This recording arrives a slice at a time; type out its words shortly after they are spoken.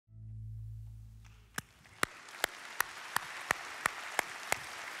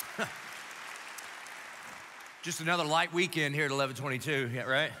Just another light weekend here at 1122, yeah,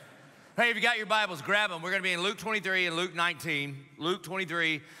 right? Hey, if you got your Bibles, grab them. We're going to be in Luke 23 and Luke 19. Luke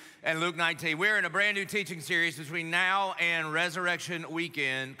 23 and Luke 19. We're in a brand new teaching series between now and Resurrection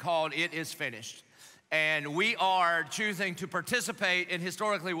Weekend called It Is Finished. And we are choosing to participate in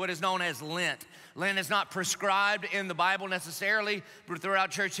historically what is known as Lent. Lent is not prescribed in the Bible necessarily, but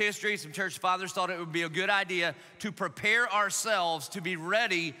throughout church history, some church fathers thought it would be a good idea to prepare ourselves to be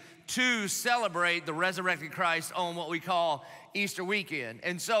ready to celebrate the resurrected Christ on what we call Easter weekend.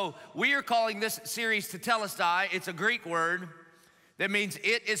 And so we are calling this series Tetelestai. It's a Greek word that means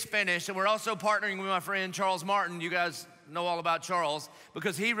it is finished. And we're also partnering with my friend Charles Martin. You guys know all about Charles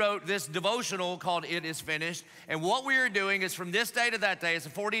because he wrote this devotional called It Is Finished. And what we are doing is from this day to that day, it's a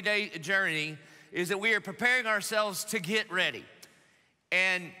 40-day journey, is that we are preparing ourselves to get ready.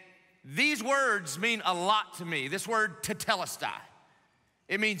 And these words mean a lot to me. This word Tetelestai.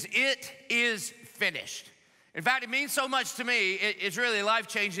 It means it is finished. In fact, it means so much to me, it's really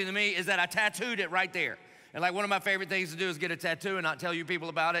life-changing to me, is that I tattooed it right there. And like one of my favorite things to do is get a tattoo and not tell you people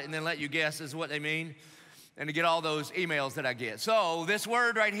about it and then let you guess is what they mean and to get all those emails that I get. So this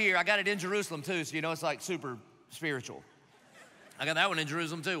word right here, I got it in Jerusalem too, so you know it's like super spiritual. I got that one in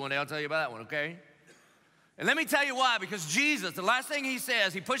Jerusalem too. One day I'll tell you about that one, okay? And let me tell you why, because Jesus, the last thing he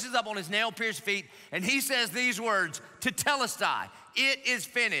says, he pushes up on his nail-pierced feet and he says these words, Tetelestai. It is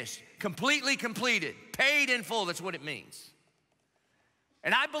finished, completely completed, paid in full. That's what it means.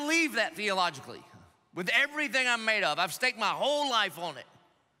 And I believe that theologically. With everything I'm made of, I've staked my whole life on it.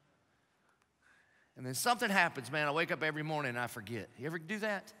 And then something happens, man. I wake up every morning and I forget. You ever do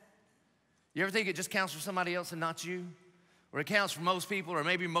that? You ever think it just counts for somebody else and not you? Or it counts for most people, or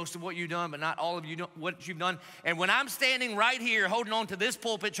maybe most of what you've done, but not all of you what you've done. And when I'm standing right here holding on to this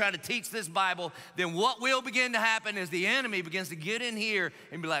pulpit trying to teach this Bible, then what will begin to happen is the enemy begins to get in here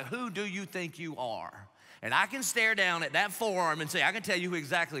and be like, who do you think you are? And I can stare down at that forearm and say, I can tell you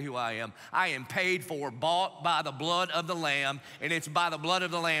exactly who I am. I am paid for, bought by the blood of the Lamb, and it's by the blood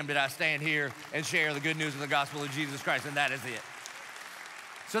of the Lamb that I stand here and share the good news of the gospel of Jesus Christ, and that is it.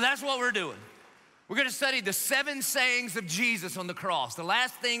 So that's what we're doing. We're going to study the 7 sayings of Jesus on the cross, the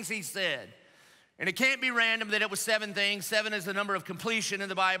last things he said. And it can't be random that it was 7 things. 7 is the number of completion in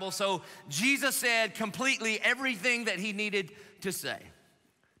the Bible. So Jesus said completely everything that he needed to say.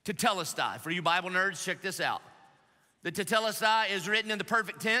 Tetelestai. For you Bible nerds, check this out. The Tetelestai is written in the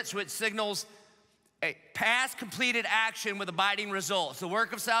perfect tense, which signals a past completed action with abiding results. The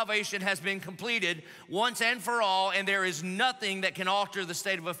work of salvation has been completed once and for all, and there is nothing that can alter the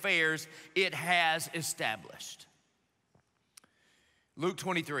state of affairs it has established. Luke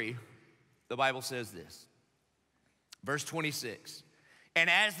 23, the Bible says this, verse 26, and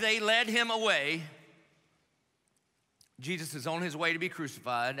as they led him away, Jesus is on his way to be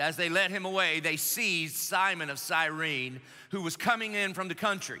crucified. As they led him away, they seized Simon of Cyrene, who was coming in from the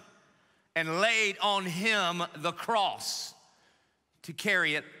country, and laid on him the cross to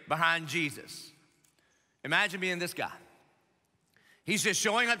carry it behind Jesus. Imagine being this guy. He's just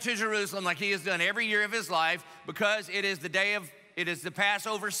showing up to Jerusalem like he has done every year of his life because it is the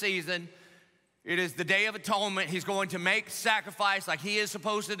Passover season. It is the Day of Atonement. He's going to make sacrifice like he is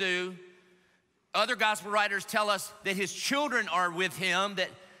supposed to do. Other gospel writers tell us that his children are with him,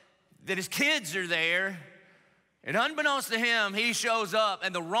 that his kids are there. And unbeknownst to him, he shows up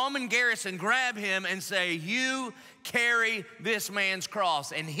and the Roman garrison grab him and say, you carry this man's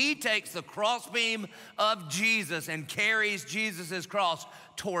cross. And he takes the crossbeam of Jesus and carries Jesus' cross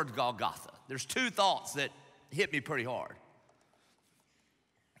toward Golgotha. There's 2 thoughts that hit me pretty hard.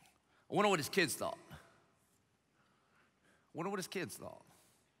 I wonder what his kids thought.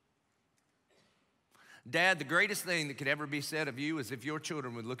 Dad, the greatest thing that could ever be said of you is if your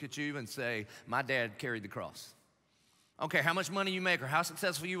children would look at you and say, my dad carried the cross. I don't care how much money you make or how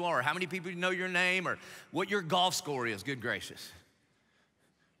successful you are or how many people know your name or what your golf score is, good gracious.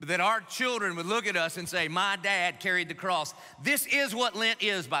 But that our children would look at us and say, my dad carried the cross. This is what Lent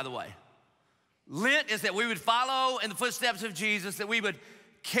is, by the way. Lent is that we would follow in the footsteps of Jesus, that we would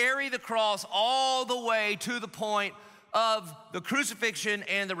carry the cross all the way to the point of the crucifixion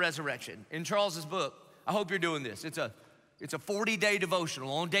and the resurrection. In Charles's book, I hope you're doing this. It's a 40-day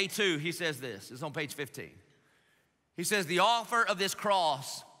devotional. On day 2, he says this. It's on page 15. He says, the offer of this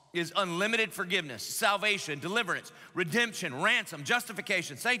cross is unlimited forgiveness, salvation, deliverance, redemption, ransom,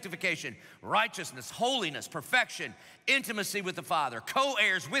 justification, sanctification, righteousness, holiness, perfection, intimacy with the Father,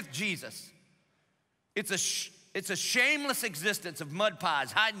 co-heirs with Jesus. It's a shameless existence of mud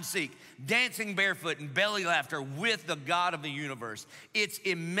pies, hide and seek, dancing barefoot, and belly laughter with the God of the universe. It's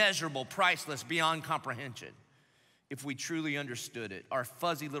immeasurable, priceless, beyond comprehension. If we truly understood it, our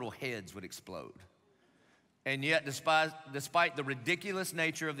fuzzy little heads would explode. And yet, despite the ridiculous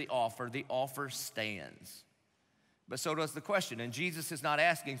nature of the offer stands. But so does the question. And Jesus is not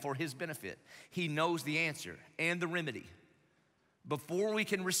asking for his benefit. He knows the answer and the remedy. Before we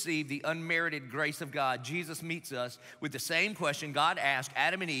can receive the unmerited grace of God, Jesus meets us with the same question God asked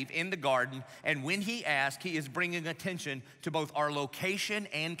Adam and Eve in the garden. And when he asked, he is bringing attention to both our location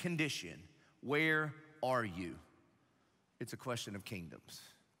and condition. Where are you? It's a question of kingdoms.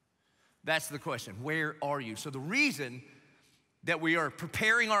 That's the question. Where are you? So the reason that we are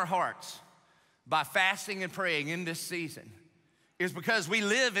preparing our hearts by fasting and praying in this season is because we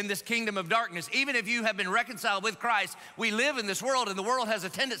live in this kingdom of darkness. Even if you have been reconciled with Christ, we live in this world, and the world has a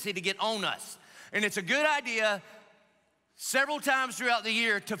tendency to get on us. And it's a good idea several times throughout the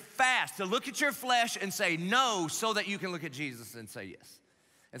year to fast, to look at your flesh and say no, so that you can look at Jesus and say yes.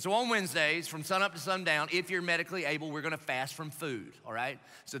 And so on Wednesdays, from sunup to sundown, if you're medically able, we're gonna fast from food, all right?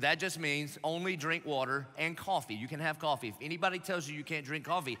 So that just means only drink water and coffee. You can have coffee. If anybody tells you you can't drink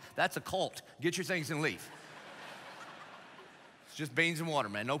coffee, that's a cult. Get your things and leave. It's just beans and water,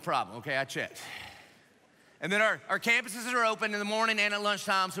 man, no problem, okay, I checked. And then our campuses are open in the morning and at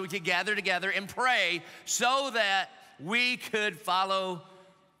lunchtime so we could gather together and pray so that we could follow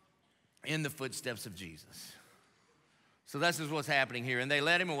in the footsteps of Jesus. So this is what's happening here. And they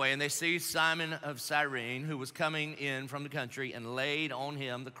led him away, and they seized Simon of Cyrene, who was coming in from the country, and laid on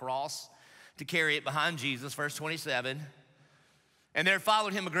him the cross to carry it behind Jesus, verse 27. And there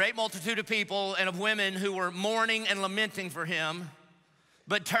followed him a great multitude of people and of women who were mourning and lamenting for him.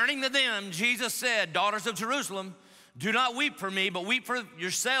 But turning to them, Jesus said, "Daughters of Jerusalem, do not weep for me, but weep for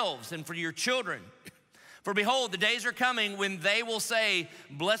yourselves and for your children. For behold, the days are coming when they will say,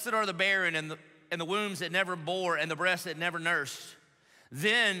 blessed are the barren and the wombs that never bore and the breasts that never nursed.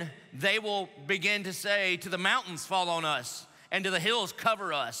 Then they will begin to say to the mountains, fall on us, and to the hills,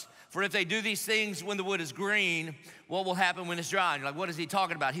 cover us. For if they do these things when the wood is green, what will happen when it's dry?" And you're like, what is he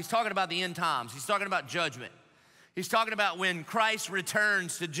talking about? He's talking about the end times. He's talking about judgment. He's talking about when Christ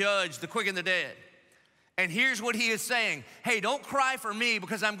returns to judge the quick and the dead. And here's what he is saying. Hey, don't cry for me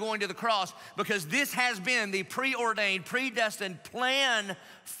because I'm going to the cross, because this has been the preordained, predestined plan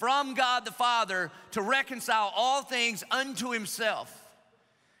from God the Father to reconcile all things unto himself.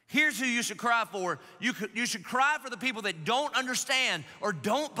 Here's who you should cry for. You should cry for the people that don't understand or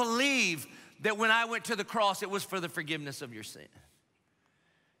don't believe that when I went to the cross, it was for the forgiveness of your sin.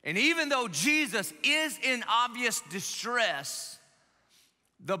 And even though Jesus is in obvious distress,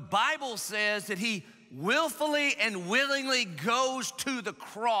 the Bible says that he willfully and willingly goes to the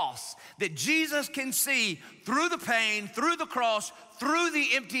cross, that Jesus can see through the pain, through the cross, through the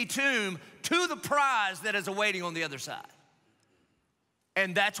empty tomb, to the prize that is awaiting on the other side.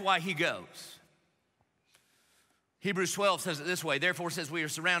 And that's why he goes. Hebrews 12 says it this way, therefore, since we are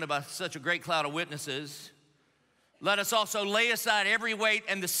surrounded by such a great cloud of witnesses, let us also lay aside every weight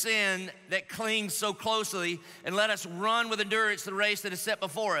and the sin that clings so closely, and let us run with endurance the race that is set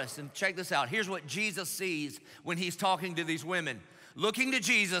before us. And check this out. Here's what Jesus sees when he's talking to these women. Looking to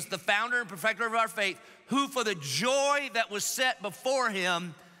Jesus, the founder and perfecter of our faith, who for the joy that was set before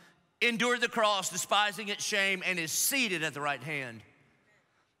him endured the cross, despising its shame, and is seated at the right hand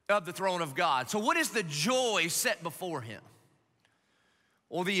of the throne of God. So what is the joy set before him?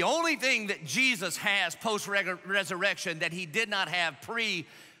 Well, the only thing that Jesus has post-resurrection that he did not have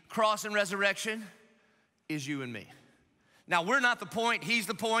pre-cross and resurrection is you and me. Now, we're not the point, he's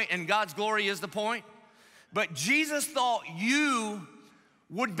the point, and God's glory is the point. But Jesus thought you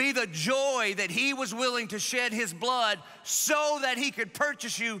would be the joy that he was willing to shed his blood so that he could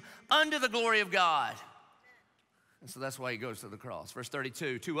purchase you unto the glory of God. And so that's why he goes to the cross. Verse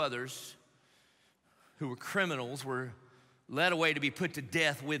 32, two others who were criminals were led away to be put to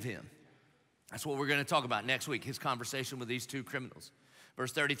death with him. That's what we're going to talk about next week, his conversation with these two criminals.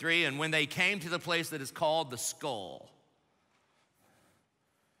 Verse 33, and when they came to the place that is called the Skull.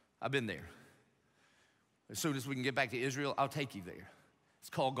 I've been there. As soon as we can get back to Israel, I'll take you there. It's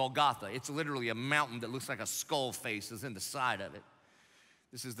called Golgotha. It's literally a mountain that looks like a skull face is in the side of it.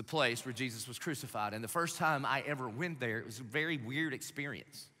 This is the place where Jesus was crucified. And the first time I ever went there, it was a very weird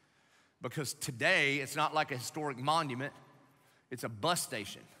experience. Because today, it's not like a historic monument. It's a bus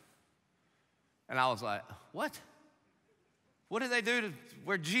station. And I was like, what? What did they do to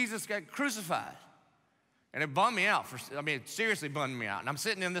where Jesus got crucified? And it bummed me out. It seriously bummed me out. And I'm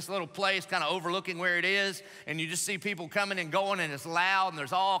sitting in this little place kind of overlooking where it is, and you just see people coming and going, and it's loud, and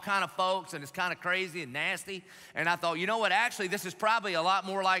there's all kind of folks, and it's kind of crazy and nasty. And I thought, you know what, actually, this is probably a lot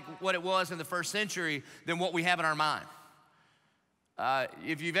more like what it was in the first century than what we have in our mind.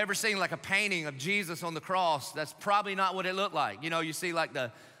 If you've ever seen like a painting of Jesus on the cross, that's probably not what it looked like. You know, you see like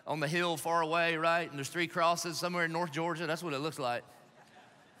on the hill far away, right? And there's 3 crosses somewhere in North Georgia. That's what it looks like.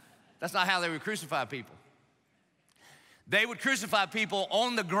 That's not how they would crucify people. They would crucify people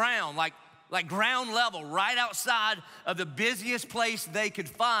on the ground, like ground level, right outside of the busiest place they could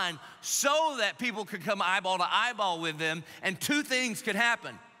find, so that people could come eyeball to eyeball with them, and 2 things could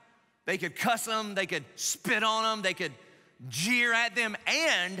happen. They could cuss them, they could spit on them, they could jeer at them,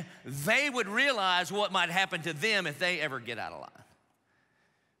 and they would realize what might happen to them if they ever get out of line.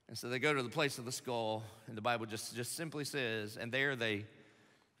 And so they go to the place of the skull, and the Bible just simply says, and there they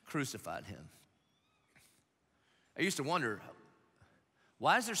crucified him. I used to wonder,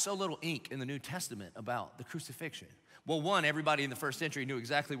 why is there so little ink in the New Testament about the crucifixion? Well, one, everybody in the first century knew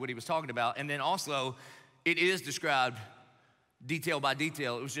exactly what he was talking about, and then also it is described detail by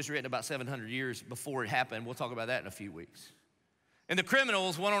detail. It was just written about 700 years before it happened. We'll talk about that in a few weeks. And the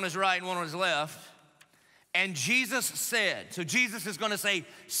criminals, one on his right and one on his left, and Jesus said, so Jesus is gonna say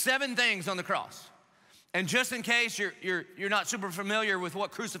 7 things on the cross. And just in case you're not super familiar with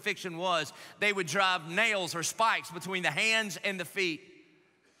what crucifixion was, they would drive nails or spikes between the hands and the feet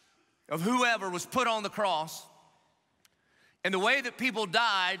of whoever was put on the cross. And the way that people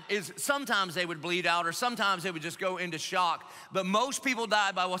died is sometimes they would bleed out or sometimes they would just go into shock. But most people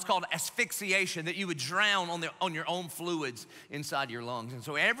died by what's called asphyxiation, that you would drown on your own fluids inside your lungs. And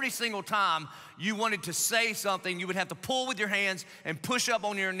so every single time you wanted to say something, you would have to pull with your hands and push up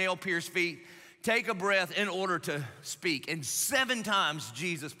on your nail-pierced feet, take a breath in order to speak. And 7 times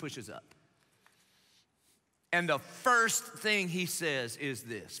Jesus pushes up. And the first thing he says is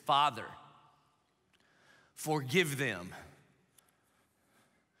this: Father, forgive them,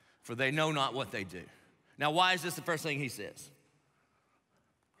 for they know not what they do. Now, why is this the first thing he says?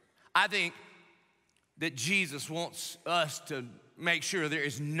 I think that Jesus wants us to make sure there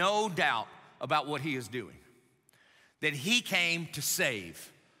is no doubt about what he is doing. That he came to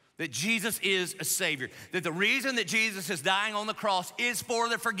save. That Jesus is a Savior. That the reason that Jesus is dying on the cross is for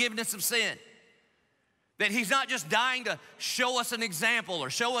the forgiveness of sin. That he's not just dying to show us an example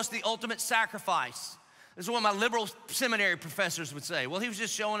or show us the ultimate sacrifice. This is what my liberal seminary professors would say. Well, he was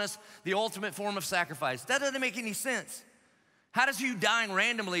just showing us the ultimate form of sacrifice. That doesn't make any sense. How does you dying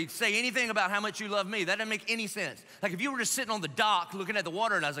randomly say anything about how much you love me? That doesn't make any sense. Like if you were just sitting on the dock looking at the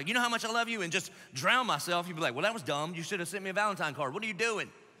water and I was like, you know how much I love you, and just drown myself, you'd be like, well, that was dumb. You should have sent me a Valentine card. What are you doing?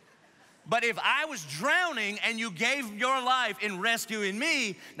 But if I was drowning and you gave your life in rescuing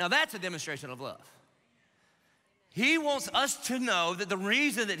me, now that's a demonstration of love. He wants us to know that the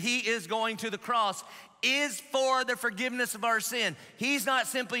reason that he is going to the cross is for the forgiveness of our sin. He's not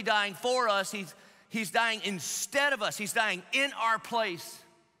simply dying for us, he's dying instead of us. He's dying in our place.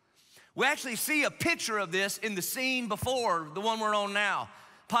 We actually see a picture of this in the scene before the one we're on now.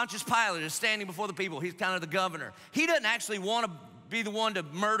 Pontius Pilate is standing before the people. He's kind of the governor. He doesn't actually want to be the one to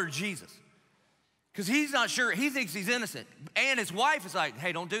murder Jesus because he's not sure. He thinks he's innocent. And his wife is like,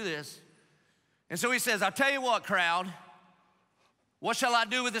 hey, don't do this. And so he says, I'll tell you what, crowd, what shall I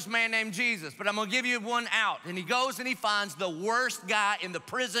do with this man named Jesus? But I'm gonna give you one out. And he goes and he finds the worst guy in the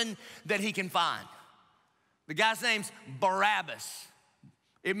prison that he can find. The guy's name's Barabbas.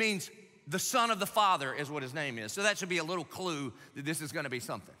 It means the son of the Father is what his name is. So that should be a little clue that this is gonna be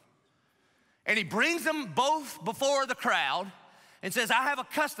something. And he brings them both before the crowd and says, I have a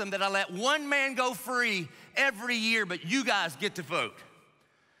custom that I let one man go free every year, but you guys get to vote.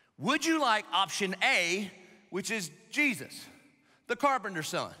 Would you like option A, which is Jesus, the carpenter's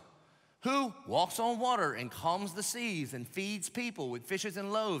son, who walks on water and calms the seas and feeds people with fishes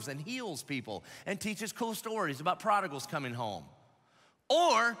and loaves and heals people and teaches cool stories about prodigals coming home?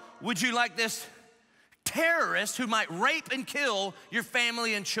 Or would you like this terrorist who might rape and kill your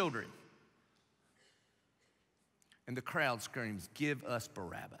family and children? And the crowd screams, give us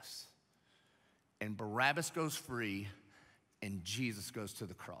Barabbas. And Barabbas goes free and Jesus goes to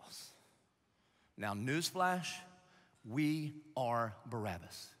the cross. Now, newsflash, we are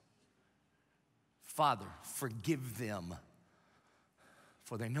Barabbas. Father, forgive them,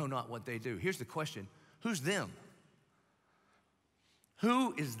 for they know not what they do. Here's the question, who's them?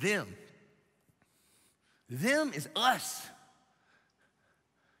 Who is them? Them is us.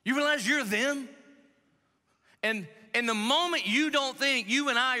 You realize you're them? And in the moment you don't think you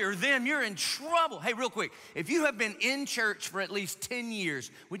and I are them, you're in trouble. Hey, real quick, if you have been in church for at least 10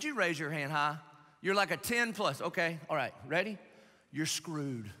 years, would you raise your hand high? You're like a 10 plus, okay, all right, ready? You're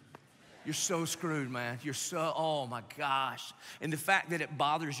screwed. You're so screwed, man. You're so, oh my gosh. And the fact that it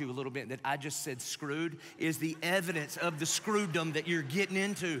bothers you a little bit that I just said screwed is the evidence of the screwdom that you're getting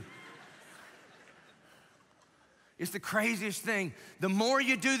into. It's the craziest thing. The more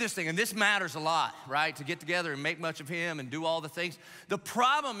you do this thing, and this matters a lot, right? To get together and make much of him and do all the things. The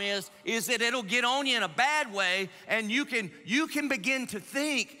problem is that it'll get on you in a bad way, and you can begin to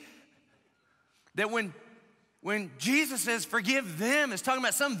think that when Jesus says forgive them, it's talking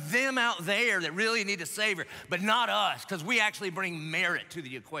about some them out there that really need a Savior, but not us, because we actually bring merit to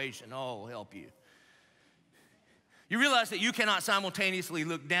the equation. Oh, help you. You realize that you cannot simultaneously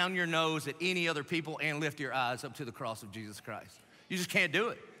look down your nose at any other people and lift your eyes up to the cross of Jesus Christ. You just can't do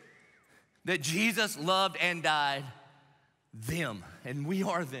it. That Jesus loved and died them, and we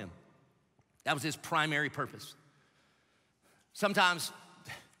are them. That was his primary purpose. Sometimes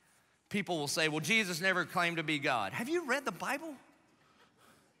people will say, well, Jesus never claimed to be God. Have you read the Bible?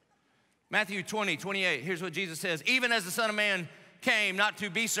 Matthew 20:28, here's what Jesus says. Even as the Son of Man came not to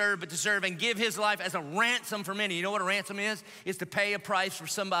be served, but to serve and give his life as a ransom for many. You know what a ransom is? It's to pay a price for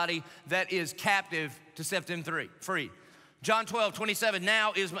somebody that is captive to set them free. John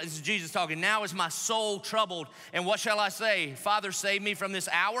 12:27, this is Jesus talking, now is my soul troubled, and what shall I say? Father, save me from this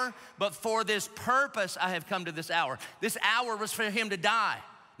hour, but for this purpose I have come to this hour. This hour was for him to die,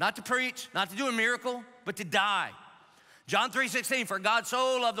 not to preach, not to do a miracle, but to die. John 3:16, for God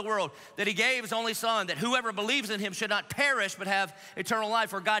so loved the world that he gave his only son, that whoever believes in him should not perish but have eternal life.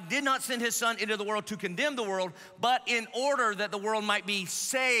 For God did not send his son into the world to condemn the world, but in order that the world might be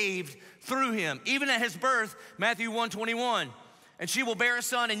saved through him. Even at his birth, Matthew 1:21, and she will bear a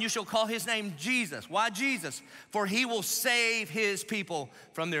son, and you shall call his name Jesus. Why Jesus? For he will save his people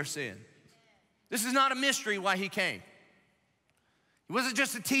from their sin. This is not a mystery why he came. He wasn't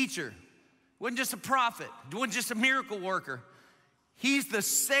just a teacher. He wasn't just a prophet. He wasn't just a miracle worker. He's the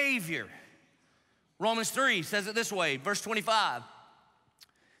Savior. Romans 3 says it this way, verse 25,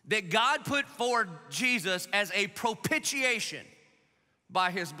 that God put forward Jesus as a propitiation by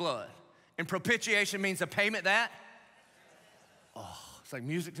his blood. And propitiation means a payment that, it's like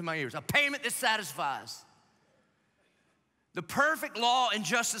music to my ears, a payment that satisfies. The perfect law and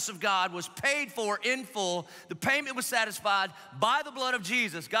justice of God was paid for in full. The payment was satisfied by the blood of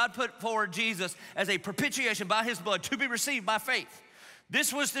Jesus. God put forward Jesus as a propitiation by his blood to be received by faith.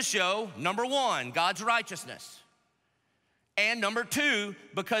 This was to show, number one, God's righteousness. And number two,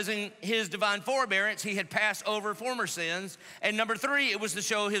 because in his divine forbearance, he had passed over former sins. And number three, it was to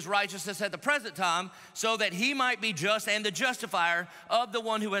show his righteousness at the present time so that he might be just and the justifier of the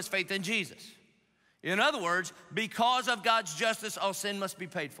one who has faith in Jesus. In other words, because of God's justice, all sin must be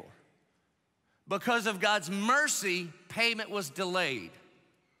paid for. Because of God's mercy, payment was delayed.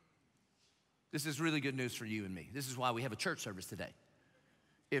 This is really good news for you and me. This is why we have a church service today.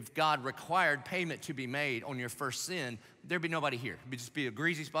 If God required payment to be made on your first sin, there'd be nobody here. It'd just be a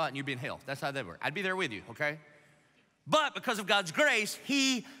greasy spot and you'd be in hell. That's how that works. I'd be there with you, okay? But because of God's grace,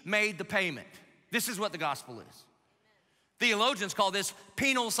 he made the payment. This is what the gospel is. Theologians call this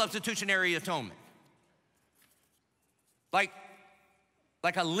penal substitutionary atonement.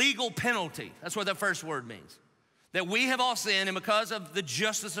 Like a legal penalty. That's what the first word means. That we have all sinned, and because of the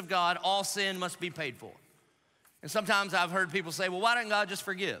justice of God, all sin must be paid for. And sometimes I've heard people say, well, why didn't God just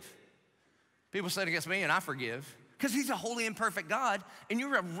forgive? People sin against me, and I forgive. Because he's a holy and perfect God, and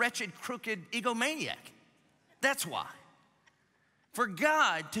you're a wretched, crooked egomaniac. That's why. For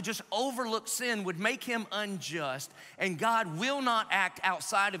God to just overlook sin would make him unjust, and God will not act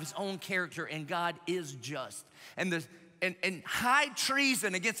outside of his own character, and God is just. And high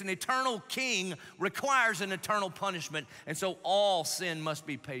treason against an eternal king requires an eternal punishment, and so all sin must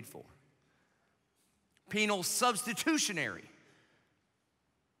be paid for. Penal substitutionary.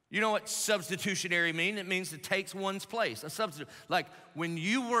 You know what substitutionary means? It means it takes one's place, a substitute. Like when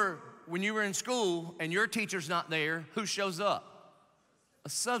you were in school and your teacher's not there, who shows up? A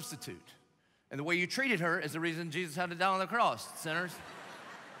substitute. And the way you treated her is the reason Jesus had to die on the cross, sinners.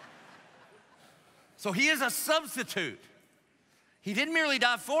 So he is a substitute. He didn't merely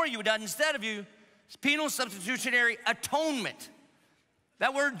die for you, he died instead of you. It's penal substitutionary atonement.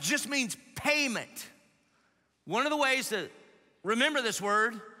 That word just means payment. One of the ways to remember this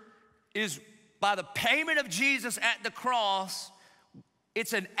word is by the payment of Jesus at the cross.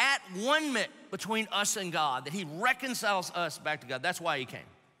 It's an at-one-ment between us and God, that he reconciles us back to God. That's why he came.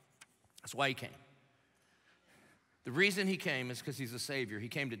 That's why he came. The reason he came is because he's a Savior. He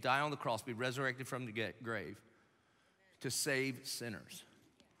came to die on the cross, be resurrected from the grave, to save sinners.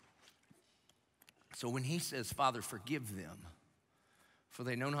 So when he says, Father, forgive them, for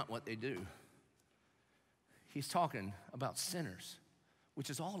they know not what they do, he's talking about sinners, which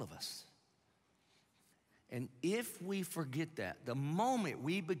is all of us. And if we forget that, the moment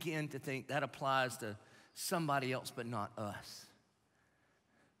we begin to think that applies to somebody else but not us,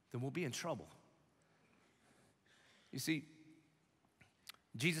 then we'll be in trouble. You see,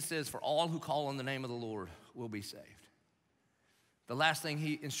 Jesus says, for all who call on the name of the Lord will be saved. The last thing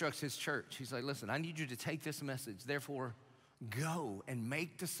he instructs his church, he's like, listen, I need you to take this message. Therefore, go and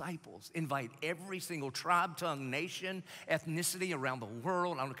make disciples. Invite every single tribe, tongue, nation, ethnicity around the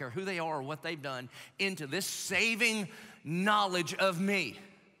world, I don't care who they are or what they've done, into this saving knowledge of me.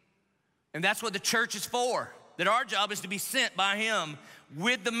 And that's what the church is for. That our job is to be sent by him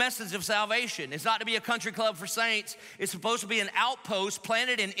with the message of salvation. It's not to be a country club for saints. It's supposed to be an outpost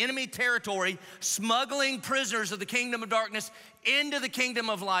planted in enemy territory, smuggling prisoners of the kingdom of darkness into the kingdom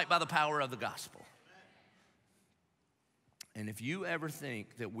of light by the power of the gospel. And if you ever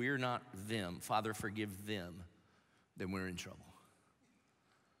think that we're not them, Father, forgive them, then we're in trouble.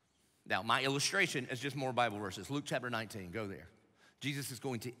 Now, my illustration is just more Bible verses. Luke chapter 19, go there. Jesus is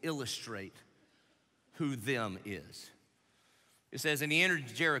going to illustrate who them is. It says, and he entered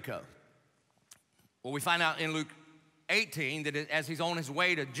Jericho. Well, we find out in Luke 18 that as he's on his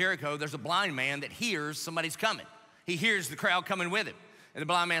way to Jericho, there's a blind man that hears somebody's coming. He hears the crowd coming with him. And the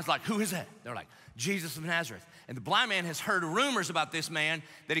blind man's like, who is that? They're like, Jesus of Nazareth. And the blind man has heard rumors about this man,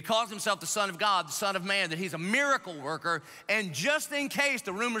 that he calls himself the Son of God, the Son of Man, that he's a miracle worker. And just in case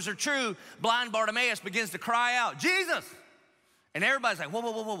the rumors are true, blind Bartimaeus begins to cry out, Jesus! And everybody's like, whoa,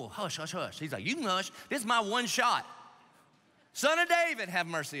 whoa, whoa, whoa, whoa, hush, hush, hush. He's like, you can hush. This is my one shot. Son of David, have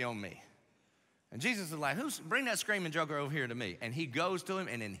mercy on me. And Jesus is like, bring that screaming joker over here to me. And he goes to him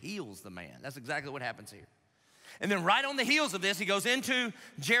and then heals the man. That's exactly what happens here. And then right on the heels of this, he goes into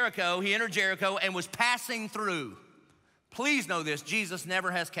Jericho. He entered Jericho and was passing through. Please know this, Jesus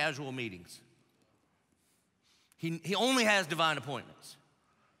never has casual meetings. He only has divine appointments.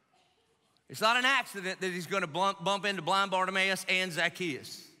 It's not an accident that he's going to bump into blind Bartimaeus and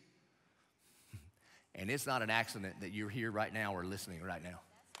Zacchaeus. And it's not an accident that you're here right now or listening right now.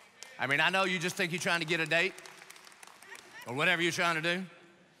 I mean, I know you just think you're trying to get a date or whatever you're trying to do.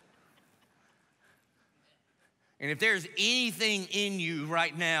 And if there's anything in you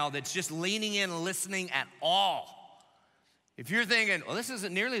right now that's just leaning in and listening at all, if you're thinking, well, this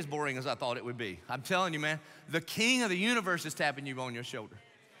isn't nearly as boring as I thought it would be, I'm telling you, man, the King of the universe is tapping you on your shoulder.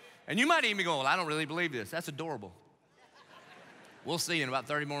 And you might even be going, well, I don't really believe this. That's adorable. We'll see in about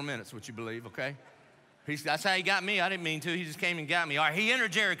 30 more minutes what you believe, okay? That's how he got me. I didn't mean to. He just came and got me. All right, he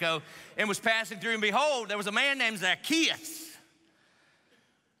entered Jericho and was passing through, and behold, there was a man named Zacchaeus.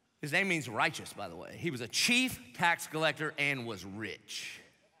 His name means righteous, by the way. He was a chief tax collector and was rich.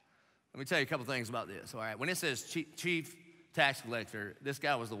 Let me tell you a couple things about this, all right? When it says chief tax collector, this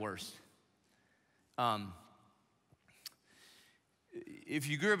guy was the worst. If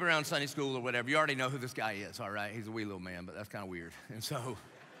you grew up around Sunday school or whatever, you already know who this guy is, all right? He's a wee little man, but that's kind of weird. And so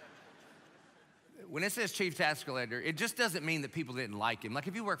when it says chief tax collector, it just doesn't mean that people didn't like him. Like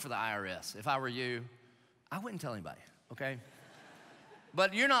if you work for the IRS, if I were you, I wouldn't tell anybody, okay?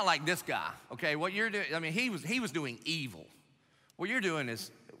 But you're not like this guy, okay? What you're doing, I mean, he was doing evil. What you're doing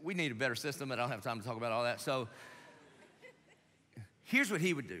is, we need a better system, but I don't have time to talk about all that. So here's what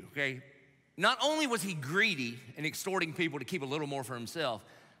he would do, okay? Not only was he greedy and extorting people to keep a little more for himself,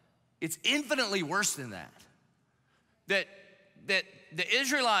 it's infinitely worse than that. That the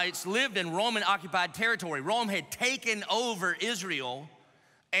Israelites lived in Roman-occupied territory. Rome had taken over Israel,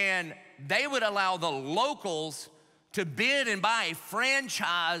 and they would allow the locals to bid and buy a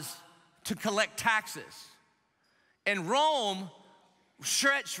franchise to collect taxes. And Rome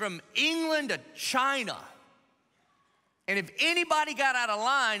stretched from England to China. And if anybody got out of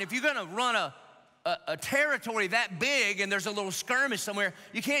line, if you're gonna run a territory that big and there's a little skirmish somewhere,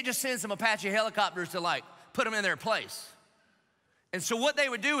 you can't just send some Apache helicopters to like put them in their place. And so what they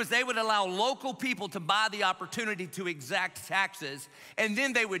would do is they would allow local people to buy the opportunity to exact taxes, and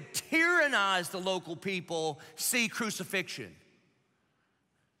then they would tyrannize the local people, see crucifixion.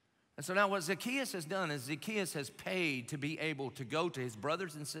 And so now what Zacchaeus has done is Zacchaeus has paid to be able to go to his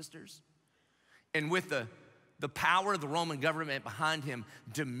brothers and sisters, and with the power of the Roman government behind him,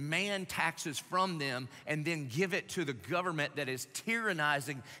 demand taxes from them and then give it to the government that is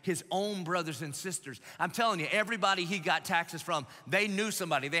tyrannizing his own brothers and sisters. I'm telling you, everybody he got taxes from, they knew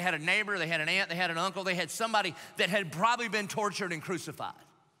somebody. They had a neighbor, they had an aunt, they had an uncle, they had somebody that had probably been tortured and crucified.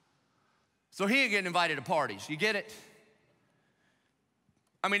 So he ain't getting invited to parties. You get it?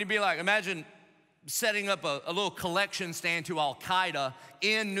 I mean, it'd be like, imagine setting up a little collection stand to Al-Qaeda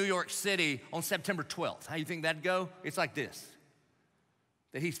in New York City on September 12th. How do you think that'd go? It's like this,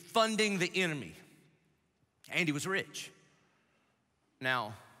 that he's funding the enemy, and he was rich.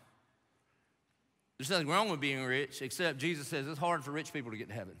 Now, there's nothing wrong with being rich, except Jesus says it's hard for rich people to get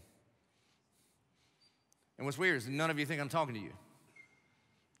to heaven. And what's weird is none of you think I'm talking to you.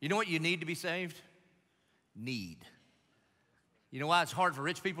 You know what you need to be saved? Need. You know why it's hard for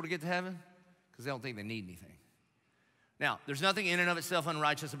rich people to get to heaven? Because they don't think they need anything. Now, there's nothing in and of itself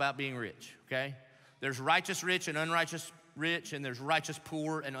unrighteous about being rich, okay? There's righteous rich and unrighteous rich, and there's righteous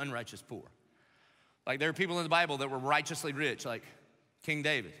poor and unrighteous poor. Like there are people in the Bible that were righteously rich, like King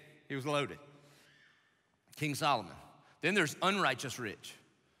David. He was loaded. King Solomon. Then there's unrighteous rich,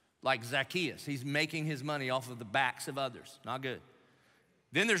 like Zacchaeus. He's making his money off of the backs of others. Not good.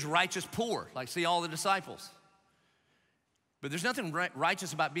 Then there's righteous poor, like see all the disciples. But there's nothing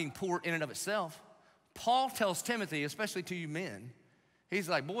righteous about being poor in and of itself. Paul tells Timothy, especially to you men, he's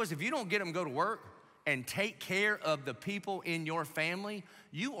like, boys, if you don't get them to go to work and take care of the people in your family,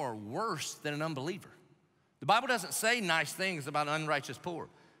 you are worse than an unbeliever. The Bible doesn't say nice things about unrighteous poor.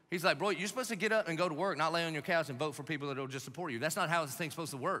 He's like, bro, you're supposed to get up and go to work, not lay on your couch and vote for people that will just support you. That's not how this thing's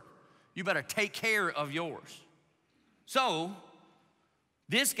supposed to work. You better take care of yours. So,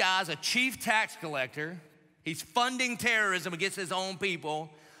 this guy's a chief tax collector. He's funding terrorism against his own people.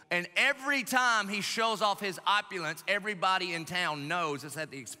 And every time he shows off his opulence, everybody in town knows it's at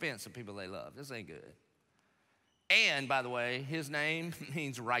the expense of people they love. This ain't good. And, by the way, his name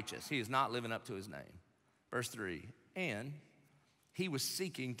means righteous. He is not living up to his name. Verse 3, and he was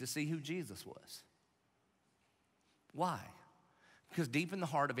seeking to see who Jesus was. Why? Because deep in the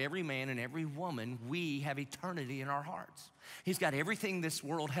heart of every man and every woman, we have eternity in our hearts. He's got everything this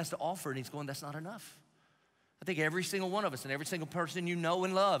world has to offer, and he's going, that's not enough. I think every single one of us and every single person you know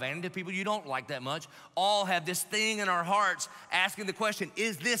and love and the people you don't like that much all have this thing in our hearts asking the question,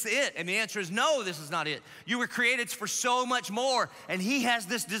 is this it? And the answer is no, this is not it. You were created for so much more, and he has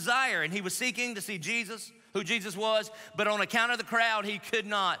this desire, and he was seeking to see Jesus, who Jesus was, but on account of the crowd, he could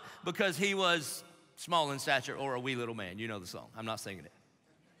not because he was small in stature or a wee little man. You know the song. I'm not singing it.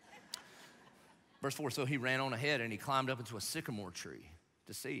 Verse 4, so he ran on ahead and he climbed up into a sycamore tree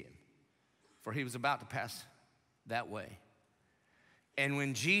to see him, for he was about to pass that way. And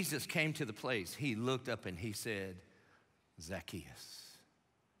when Jesus came to the place, he looked up and he said, Zacchaeus.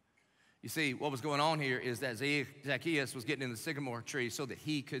 You see, what was going on here is that Zacchaeus was getting in the sycamore tree so that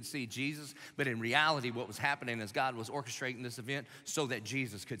he could see Jesus, but in reality, what was happening is God was orchestrating this event so that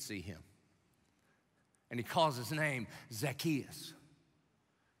Jesus could see him. And he calls his name Zacchaeus.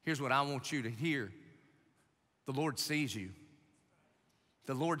 Here's what I want you to hear. The Lord sees you.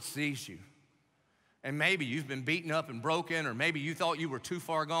 The Lord sees you. And maybe you've been beaten up and broken, or maybe you thought you were too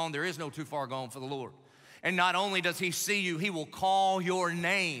far gone. There is no too far gone for the Lord. And not only does he see you, he will call your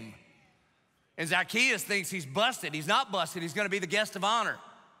name. And Zacchaeus thinks he's busted. He's not busted. He's going to be the guest of honor.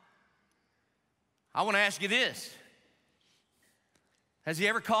 I want to ask you this. Has he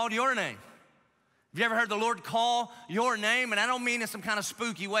ever called your name? Have you ever heard the Lord call your name? And I don't mean in some kind of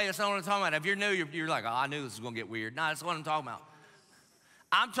spooky way. That's not what I'm talking about. If you're new, you're like, oh, I knew this was going to get weird. No, that's what I'm talking about.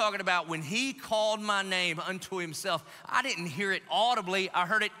 I'm talking about when he called my name unto himself. I didn't hear it audibly. I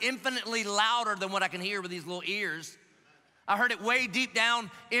heard it infinitely louder than what I can hear with these little ears. I heard it way deep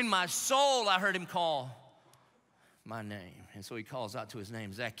down in my soul. I heard him call my name. And so he calls out to his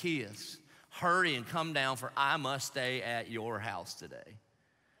name, Zacchaeus, hurry and come down, for I must stay at your house today.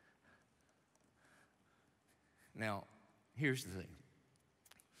 Now, here's the thing.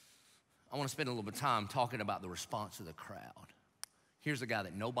 I want to spend a little bit of time talking about the response of the crowd. Here's a guy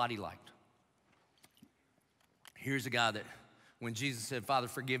that nobody liked. Here's a guy that when Jesus said, Father,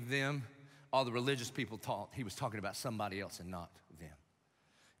 forgive them, all the religious people thought he was talking about somebody else and not them.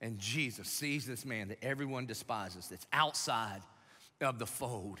 And Jesus sees this man that everyone despises, that's outside of the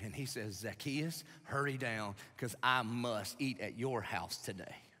fold. And he says, Zacchaeus, hurry down, because I must eat at your house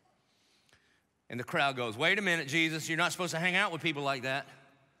today. And the crowd goes, wait a minute, Jesus, you're not supposed to hang out with people like that.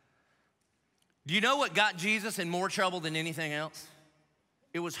 Do you know what got Jesus in more trouble than anything else?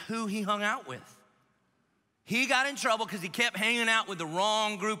 It was who he hung out with. He got in trouble because he kept hanging out with the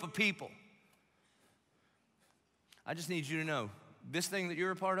wrong group of people. I just need you to know, this thing that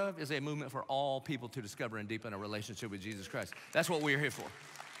you're a part of is a movement for all people to discover and deepen a relationship with Jesus Christ. That's what we're here for.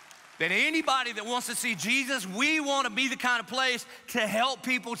 That anybody that wants to see Jesus, we want to be the kind of place to help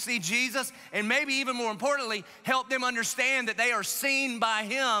people see Jesus, and maybe even more importantly, help them understand that they are seen by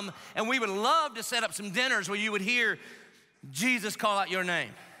him. And we would love to set up some dinners where you would hear Jesus call out your name.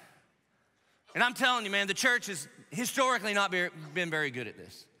 And I'm telling you, man, the church has historically not been very good at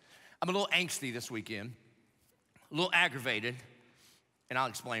this. I'm a little angsty this weekend, a little aggravated, and I'll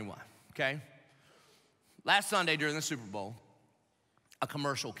explain why, okay? Last Sunday during the Super Bowl, a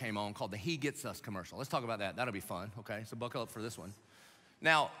commercial came on called the He Gets Us commercial. Let's talk about that. That'll be fun, okay? So buckle up for this one.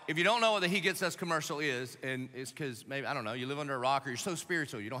 Now, if you don't know what the He Gets Us commercial is, and it's because maybe, I don't know, you live under a rock or you're so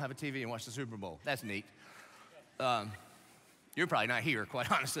spiritual, you don't have a TV and watch the Super Bowl. That's neat. You're probably not here, quite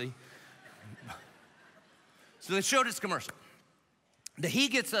honestly. So they showed this commercial. the He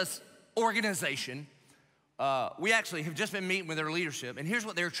Gets Us organization, we actually have just been meeting with their leadership, and here's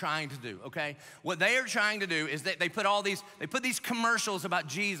what they're trying to do, okay? What they are trying to do is that they put these commercials about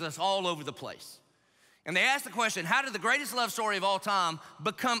Jesus all over the place. And they ask the question, how did the greatest love story of all time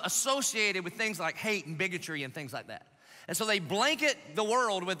become associated with things like hate and bigotry and things like that? And so they blanket the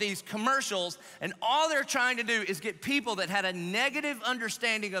world with these commercials, and all they're trying to do is get people that had a negative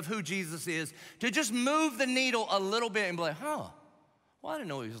understanding of who Jesus is to just move the needle a little bit and be like, well, I didn't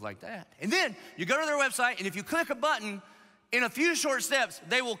know he was like that. And then you go to their website, and if you click a button, in a few short steps,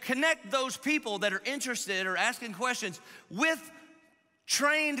 they will connect those people that are interested or asking questions with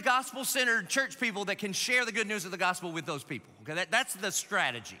trained gospel-centered church people that can share the good news of the gospel with those people. Okay, that's the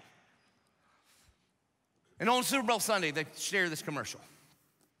strategy. And on Super Bowl Sunday, they share this commercial.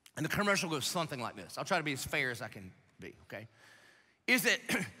 And the commercial goes something like this. I'll try to be as fair as I can be, okay?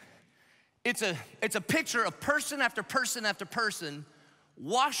 It's a picture of person after person after person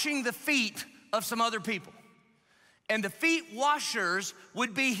washing the feet of some other people. And the feet washers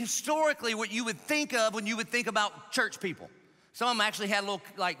would be historically what you would think of when you would think about church people. Some of them actually had little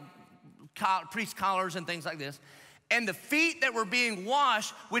like priest collars and things like this. And the feet that were being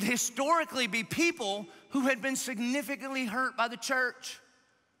washed would historically be people who had been significantly hurt by the church.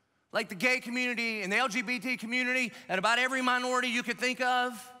 Like the gay community and the LGBT community and about every minority you could think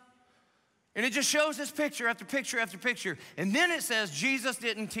of. And it just shows this picture after picture after picture. And then it says, Jesus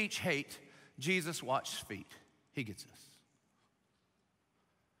didn't teach hate. Jesus washed feet. He gets us.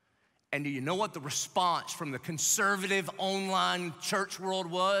 And do you know what the response from the conservative online church world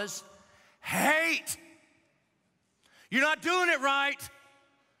was? Hate. You're not doing it right.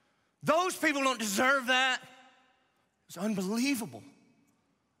 Those people don't deserve that. It's unbelievable.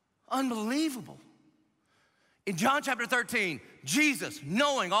 Unbelievable. In John chapter 13, Jesus,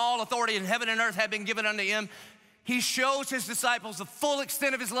 knowing all authority in heaven and earth had been given unto him, he shows his disciples the full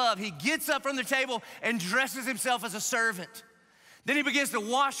extent of his love. He gets up from the table and dresses himself as a servant. Then he begins to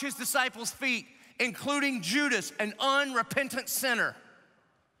wash his disciples' feet, including Judas, an unrepentant sinner.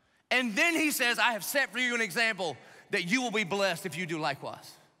 And then he says, I have set for you an example that you will be blessed if you do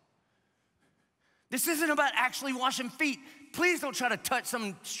likewise. This isn't about actually washing feet. Please don't try to touch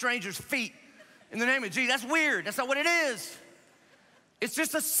some stranger's feet in the name of Jesus. That's weird. That's not what it is. It's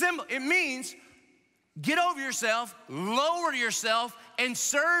just a symbol. It means get over yourself, lower yourself, and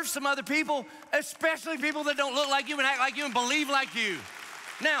serve some other people, especially people that don't look like you and act like you and believe like you.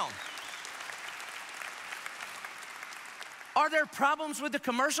 Now, are there problems with the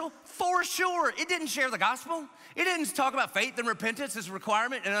commercial? For sure. It didn't share the gospel. It didn't talk about faith and repentance as a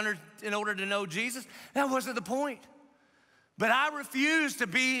requirement in order to know Jesus. That wasn't the point. But I refuse to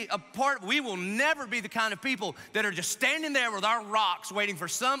be a part. We will never be the kind of people that are just standing there with our rocks waiting for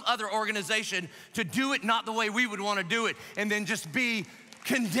some other organization to do it not the way we would want to do it and then just be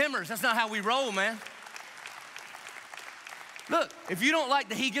condemners. That's not how we roll, man. Look, if you don't like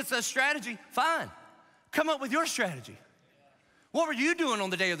the He Gets Us strategy, fine. Come up with your strategy. What were you doing on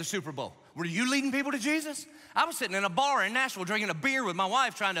the day of the Super Bowl? Were you leading people to Jesus? I was sitting in a bar in Nashville drinking a beer with my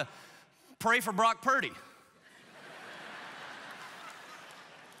wife trying to pray for Brock Purdy.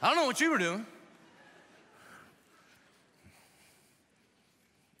 I don't know what you were doing.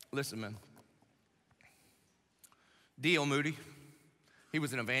 Listen, man. D.L. Moody, he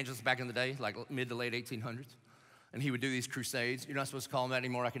was an evangelist back in the day, like mid to late 1800s. And he would do these crusades. You're not supposed to call them that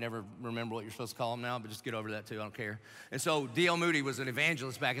anymore. I can never remember what you're supposed to call them now, but just get over that too, I don't care. And so D.L. Moody was an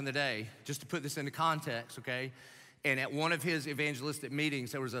evangelist back in the day, just to put this into context, okay? And at one of his evangelistic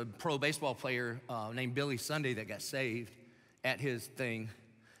meetings, there was a pro baseball player named Billy Sunday that got saved at his thing.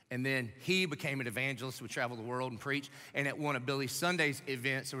 And then he became an evangelist, would travel the world and preach. And at one of Billy Sunday's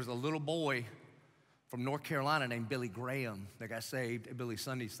events, there was a little boy from North Carolina named Billy Graham that got saved at Billy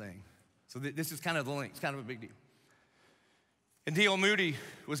Sunday's thing. So this is kind of the link. It's kind of a big deal. And D.L. Moody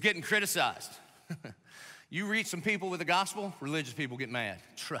was getting criticized. You reach some people with the gospel, religious people get mad.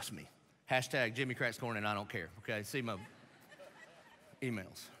 Trust me. Hashtag Jimmy Cracks Corn and I don't care. Okay, see my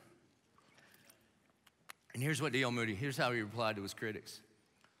emails. And here's what D.L. Moody, here's how he replied to his critics.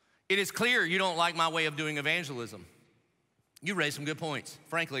 It is clear you don't like my way of doing evangelism. You raised some good points.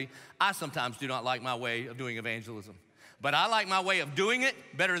 Frankly, I sometimes do not like my way of doing evangelism. But I like my way of doing it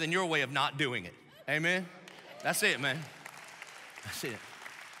better than your way of not doing it. Amen? That's it, man. That's it.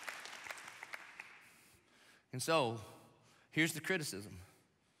 And so, here's the criticism.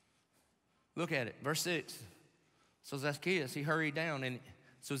 Look at it, verse 6. So Zacchaeus, he hurried down, and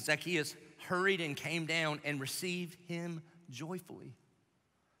so Zacchaeus hurried and came down and received him joyfully.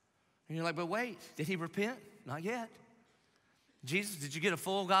 And you're like, but wait, did he repent? Not yet. Jesus, did you get a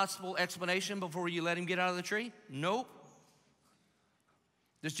full gospel explanation before you let him get out of the tree? Nope.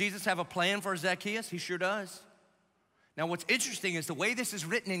 Does Jesus have a plan for Zacchaeus? He sure does. Now, what's interesting is the way this is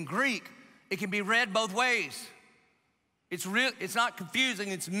written in Greek, it can be read both ways. It's not confusing.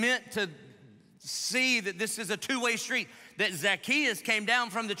 It's meant to see that this is a two-way street, that Zacchaeus came down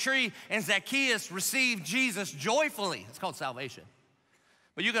from the tree and Zacchaeus received Jesus joyfully. It's called salvation.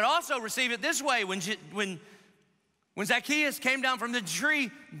 But you could also receive it this way. When Zacchaeus came down from the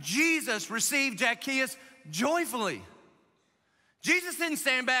tree, Jesus received Zacchaeus joyfully. Jesus didn't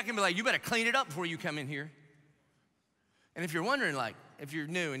stand back and be like, you better clean it up before you come in here. And if you're wondering, like, if you're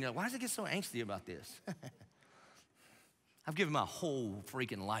new and you're like, why does it get so angsty about this? I've given my whole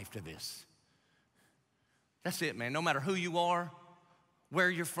freaking life to this. That's it, man. No matter who you are, where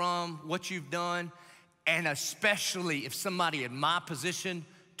you're from, what you've done, and especially if somebody in my position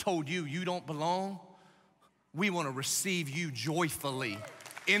told you you don't belong, we want to receive you joyfully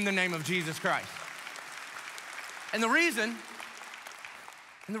in the name of Jesus Christ. And the reason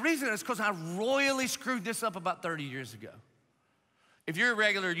is because I royally screwed this up about 30 years ago. If you're a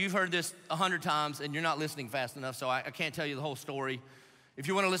regular, you've heard this 100 times and you're not listening fast enough, so I can't tell you the whole story. If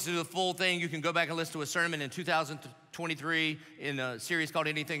you want to listen to the full thing, you can go back and listen to a sermon in 2023 in a series called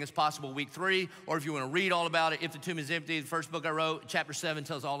Anything is Possible, week 3. Or if you want to read all about it, If the Tomb is Empty, the first book I wrote, chapter 7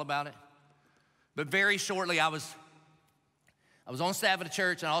 tells all about it. But very shortly, I was on staff at a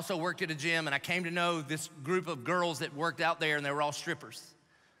church and I also worked at a gym, and I came to know this group of girls that worked out there, and they were all strippers.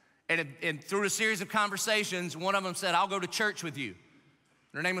 And through a series of conversations, one of them said, I'll go to church with you.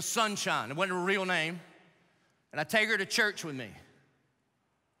 And her name was Sunshine. It wasn't her real name. And I take her to church with me.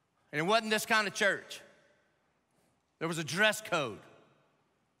 And it wasn't this kind of church. There was a dress code.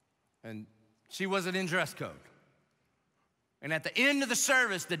 And she wasn't in dress code. And at the end of the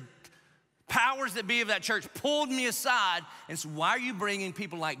service, the powers that be of that church pulled me aside and said, why are you bringing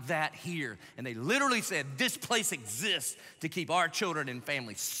people like that here? And they literally said, this place exists to keep our children and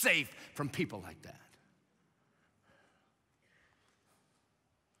families safe from people like that.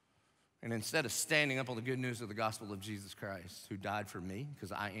 And instead of standing up on the good news of the gospel of Jesus Christ, who died for me,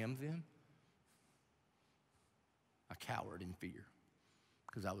 because I am them, I cowered in fear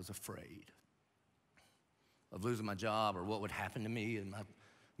because I was afraid of losing my job or what would happen to me and my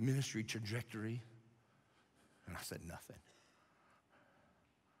ministry trajectory. And I said nothing.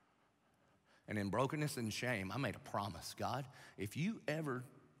 And in brokenness and shame, I made a promise. God, if you ever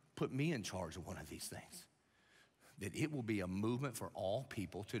put me in charge of one of these things, that it will be a movement for all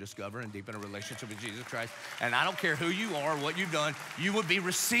people to discover and deepen a relationship with Jesus Christ. And I don't care who you are, what you've done, you will be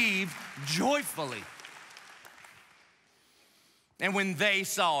received joyfully. And when they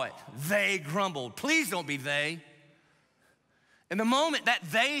saw it, they grumbled. Please don't be they. And the moment that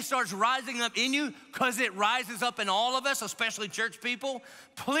they starts rising up in you, because it rises up in all of us, especially church people,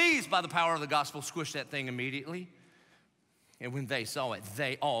 please, by the power of the gospel, squish that thing immediately. And when they saw it,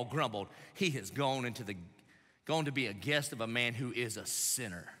 they all grumbled. He has gone to be a guest of a man who is a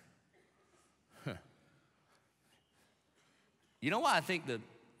sinner. Huh. You know why I think that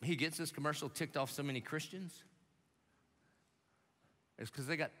he gets this commercial ticked off so many Christians? It's because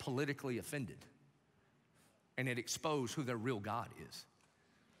they got politically offended. And it exposed who their real God is.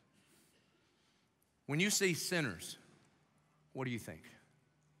 When you see sinners, what do you think?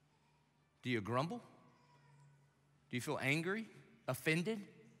 Do you grumble? Do you feel angry, offended,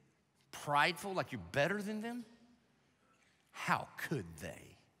 prideful, like you're better than them? How could they?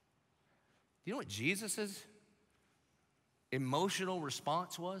 Do you know what Jesus' emotional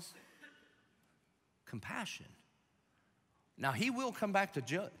response was? Compassion. Now, he will come back to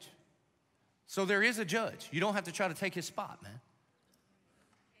judge. So there is a judge. You don't have to try to take his spot, man.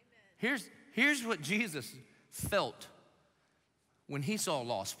 Here's what Jesus felt when he saw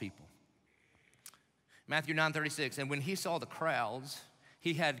lost people. Matthew 9:36, and when he saw the crowds,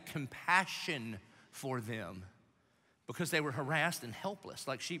 he had compassion for them because they were harassed and helpless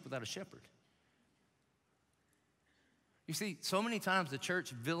like sheep without a shepherd. You see, so many times the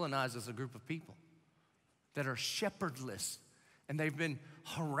church villainizes a group of people that are shepherdless, and they've been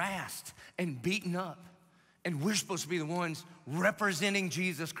harassed and beaten up. And we're supposed to be the ones representing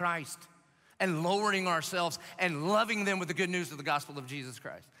Jesus Christ and lowering ourselves and loving them with the good news of the gospel of Jesus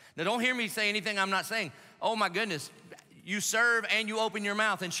Christ. Now, don't hear me say anything I'm not saying. Oh my goodness, you serve and you open your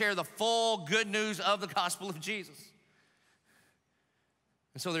mouth and share the full good news of the gospel of Jesus.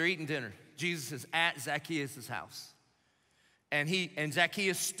 And so they're eating dinner. Jesus is at Zacchaeus' house. And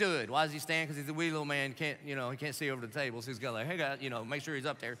Zacchaeus stood. Why does he stand? Because he's a wee little man, he can't see over the table. So he's got like, hey, God, make sure he's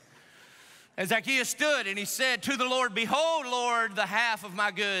up there. And Zacchaeus stood and he said to the Lord, behold, Lord, the half of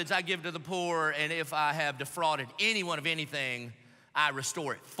my goods I give to the poor, and if I have defrauded anyone of anything, I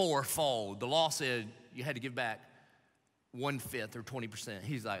restore it fourfold. The law said you had to give back 1/5 or 20%.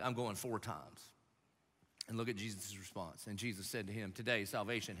 He's like, I'm going 4 times. And look at Jesus' response. And Jesus said to him, today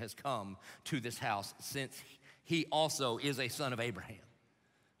salvation has come to this house, since he also is a son of Abraham.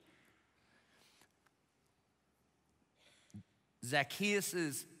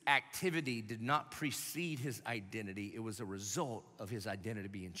 Zacchaeus' activity did not precede his identity. It was a result of his identity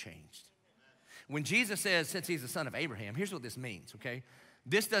being changed. When Jesus says, since he's the son of Abraham, here's what this means, okay?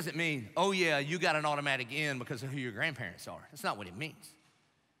 This doesn't mean, oh yeah, you got an automatic in because of who your grandparents are. That's not what it means.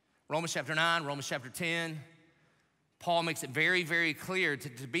 Romans chapter 9, Romans chapter 10, Paul makes it very, very clear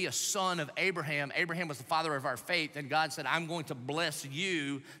to be a son of Abraham. Abraham was the father of our faith, and God said, I'm going to bless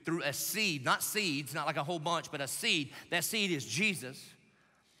you through a seed, not seeds, not like a whole bunch, but a seed. That seed is Jesus.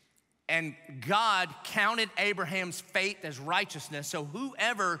 And God counted Abraham's faith as righteousness. So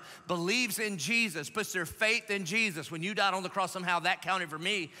whoever believes in Jesus, puts their faith in Jesus, when you died on the cross, somehow that counted for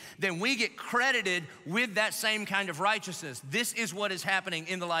me, then we get credited with that same kind of righteousness. This is what is happening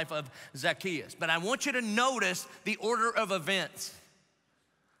in the life of Zacchaeus. But I want you to notice the order of events.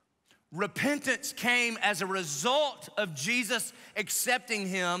 Repentance came as a result of Jesus accepting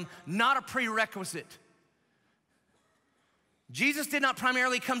him, not a prerequisite. Jesus did not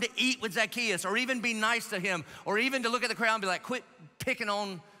primarily come to eat with Zacchaeus or even be nice to him or even to look at the crowd and be like, quit picking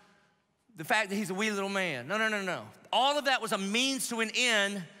on the fact that he's a wee little man. No. All of that was a means to an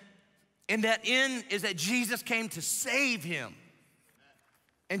end, and that end is that Jesus came to save him.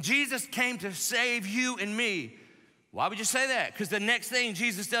 And Jesus came to save you and me. Why would you say that? Because the next thing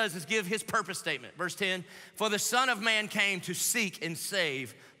Jesus does is give his purpose statement. Verse 10, for the Son of Man came to seek and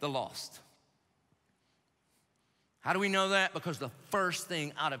save the lost. How do we know that? Because the first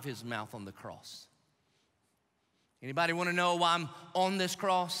thing out of his mouth on the cross. Anybody want to know why I'm on this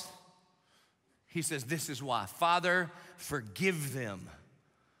cross? He says, this is why. Father, forgive them,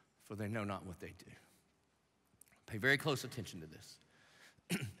 for they know not what they do. Pay very close attention to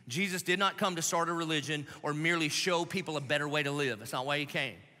this. Jesus did not come to start a religion or merely show people a better way to live. That's not why he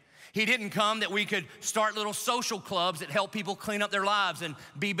came. He didn't come that we could start little social clubs that help people clean up their lives and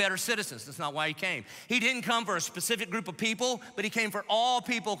be better citizens. That's not why he came. He didn't come for a specific group of people, but he came for all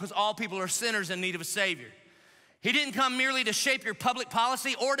people because all people are sinners in need of a Savior. He didn't come merely to shape your public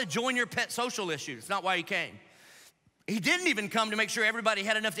policy or to join your pet social issue. That's not why he came. He didn't even come to make sure everybody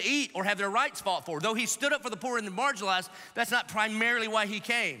had enough to eat or have their rights fought for. Though he stood up for the poor and the marginalized, that's not primarily why he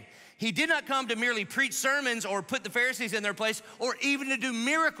came. He did not come to merely preach sermons or put the Pharisees in their place or even to do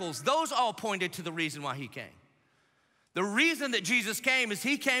miracles. Those all pointed to the reason why he came. The reason that Jesus came is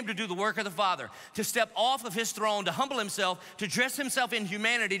he came to do the work of the Father, to step off of his throne, to humble himself, to dress himself in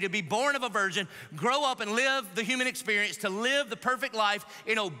humanity, to be born of a virgin, grow up and live the human experience, to live the perfect life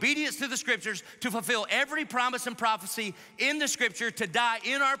in obedience to the scriptures, to fulfill every promise and prophecy in the scripture, to die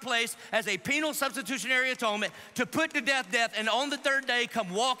in our place as a penal substitutionary atonement, to put to death, and on the third day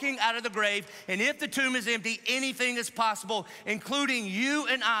come walking out of the grave. And if the tomb is empty, anything is possible, including you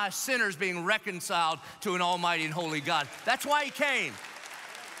and I, sinners, being reconciled to an almighty and holy God. That's why he came.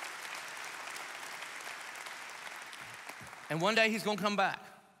 And one day he's gonna come back.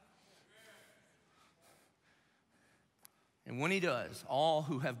 And when he does, all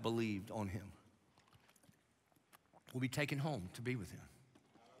who have believed on him will be taken home to be with him.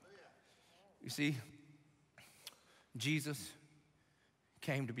 You see, Jesus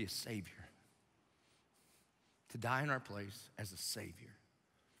came to be a Savior, to die in our place as a Savior.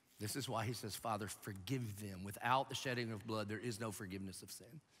 This is why he says, Father, forgive them. Without the shedding of blood, there is no forgiveness of sin.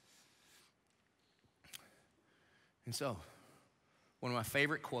 And so, one of my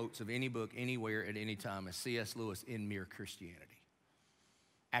favorite quotes of any book, anywhere, at any time is C.S. Lewis in Mere Christianity.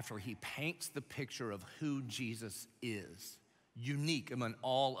 After he paints the picture of who Jesus is, unique among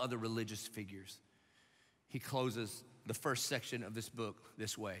all other religious figures, he closes the first section of this book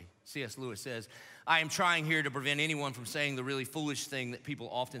this way. C.S. Lewis says, I am trying here to prevent anyone from saying the really foolish thing that people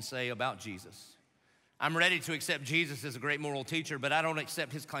often say about Jesus. I'm ready to accept Jesus as a great moral teacher, but I don't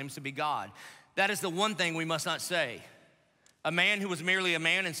accept his claims to be God. That is the one thing we must not say. A man who was merely a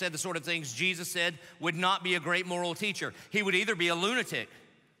man and said the sort of things Jesus said would not be a great moral teacher. He would either be a lunatic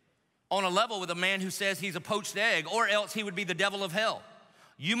on a level with a man who says he's a poached egg, or else he would be the devil of hell.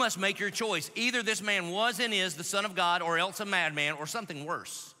 You must make your choice. Either this man was and is the Son of God, or else a madman, or something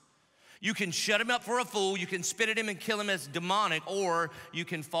worse. You can shut him up for a fool, you can spit at him and kill him as demonic, or you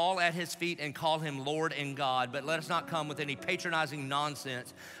can fall at his feet and call him Lord and God. But let us not come with any patronizing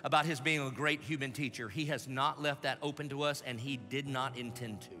nonsense about his being a great human teacher. He has not left that open to us, and he did not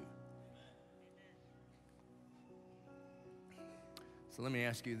intend to. So let me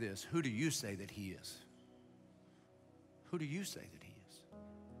ask you this. Who do you say that he is? Who do you say that he is?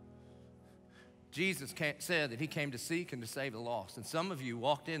 Jesus said that he came to seek and to save the lost. And some of you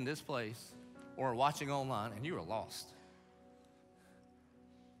walked in this place or are watching online and you are lost.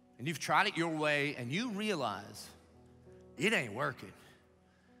 And you've tried it your way and you realize it ain't working.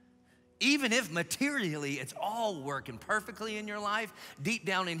 Even if materially it's all working perfectly in your life, deep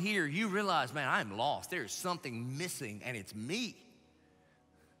down in here you realize, man, I'm lost. There's something missing and it's me.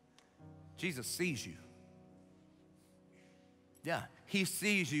 Jesus sees you. Yeah, he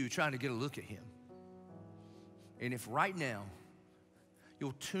sees you trying to get a look at him. And if right now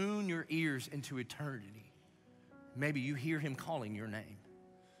you'll tune your ears into eternity, maybe you hear him calling your name.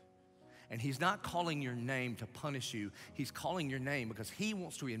 And he's not calling your name to punish you. He's calling your name because he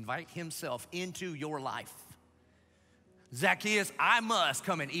wants to invite himself into your life. Zacchaeus, I must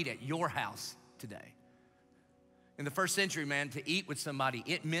come and eat at your house today. In the first century, man, to eat with somebody,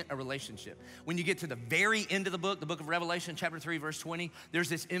 it meant a relationship. When you get to the very end of the book of Revelation, chapter 3, verse 20, there's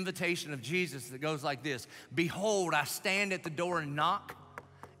this invitation of Jesus that goes like this. Behold, I stand at the door and knock,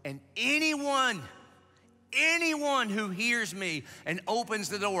 and anyone who hears me and opens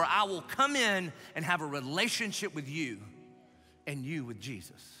the door, I will come in and have a relationship with you and you with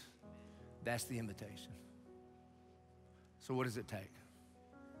Jesus. That's the invitation. So what does it take?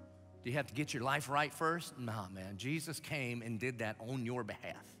 Do you have to get your life right first? Nah, man. Jesus came and did that on your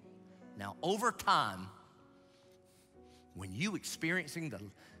behalf. Now, over time, when you experience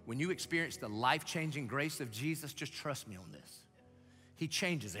the life-changing grace of Jesus, just trust me on this. He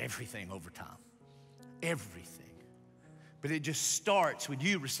changes everything over time. Everything. But it just starts with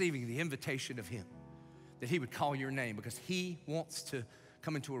you receiving the invitation of him, that he would call your name because he wants to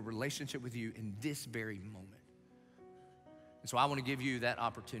come into a relationship with you in this very moment. And so I want to give you that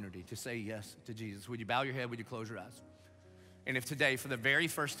opportunity to say yes to Jesus. Would you bow your head? Would you close your eyes? And if today, for the very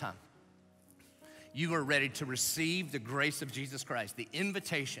first time, you are ready to receive the grace of Jesus Christ, the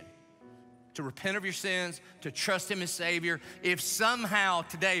invitation to repent of your sins, to trust him as Savior. If somehow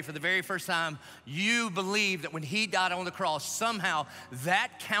today, for the very first time, you believe that when he died on the cross, somehow that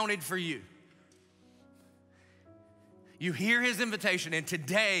counted for you. You hear his invitation, and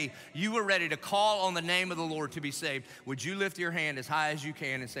today you are ready to call on the name of the Lord to be saved. Would you lift your hand as high as you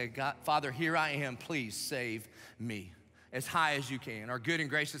can and say, God, Father, here I am, please save me. As high as you can. Our good and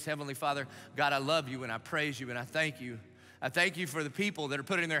gracious Heavenly Father, God, I love you and I praise you and I thank you. I thank you for the people that are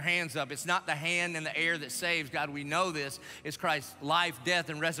putting their hands up. It's not the hand in the air that saves. God, we know this. It's Christ's life, death,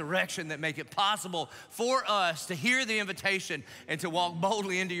 and resurrection that make it possible for us to hear the invitation and to walk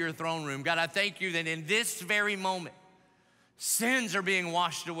boldly into your throne room. God, I thank you that in this very moment, sins are being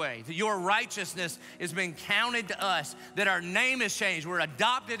washed away, that your righteousness is being counted to us, that our name is changed. We're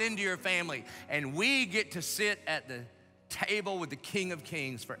adopted into your family, and we get to sit at the table with the King of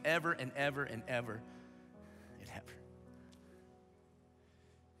Kings forever and ever and ever and ever.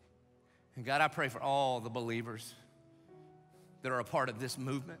 And God, I pray for all the believers that are a part of this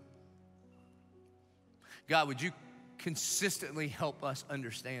movement. God, would you consistently help us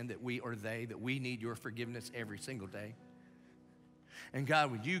understand that we are they, that we need your forgiveness every single day. And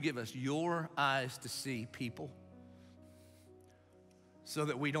God, would you give us your eyes to see people so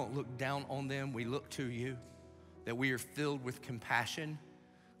that we don't look down on them, we look to you, that we are filled with compassion,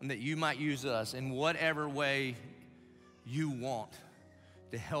 and that you might use us in whatever way you want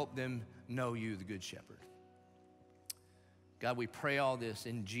to help them know you, the Good Shepherd. God, we pray all this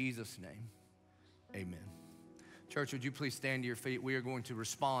in Jesus' name, amen. Church, would you please stand to your feet? We are going to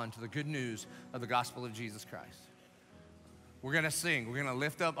respond to the good news of the gospel of Jesus Christ. We're gonna sing, we're gonna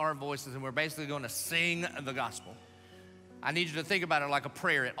lift up our voices, and we're basically gonna sing the gospel. I need you to think about it like a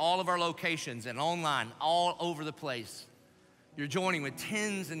prayer at all of our locations and online, all over the place. You're joining with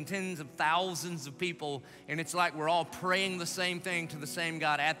tens and tens of thousands of people, and it's like we're all praying the same thing to the same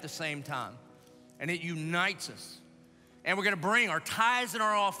God at the same time. And it unites us. And we're gonna bring our tithes and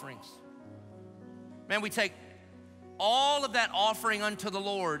our offerings. Man, we take all of that offering unto the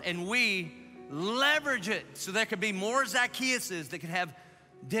Lord, and we leverage it so there could be more Zacchaeuses that could have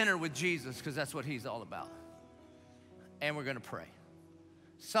dinner with Jesus, because that's what he's all about. And we're gonna pray.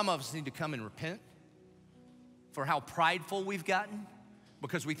 Some of us need to come and repent for how prideful we've gotten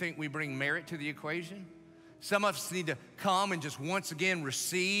because we think we bring merit to the equation. Some of us need to come and just once again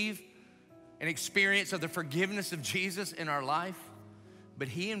receive an experience of the forgiveness of Jesus in our life. But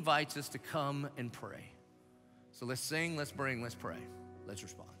he invites us to come and pray. So let's sing, let's bring, let's pray, let's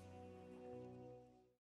respond.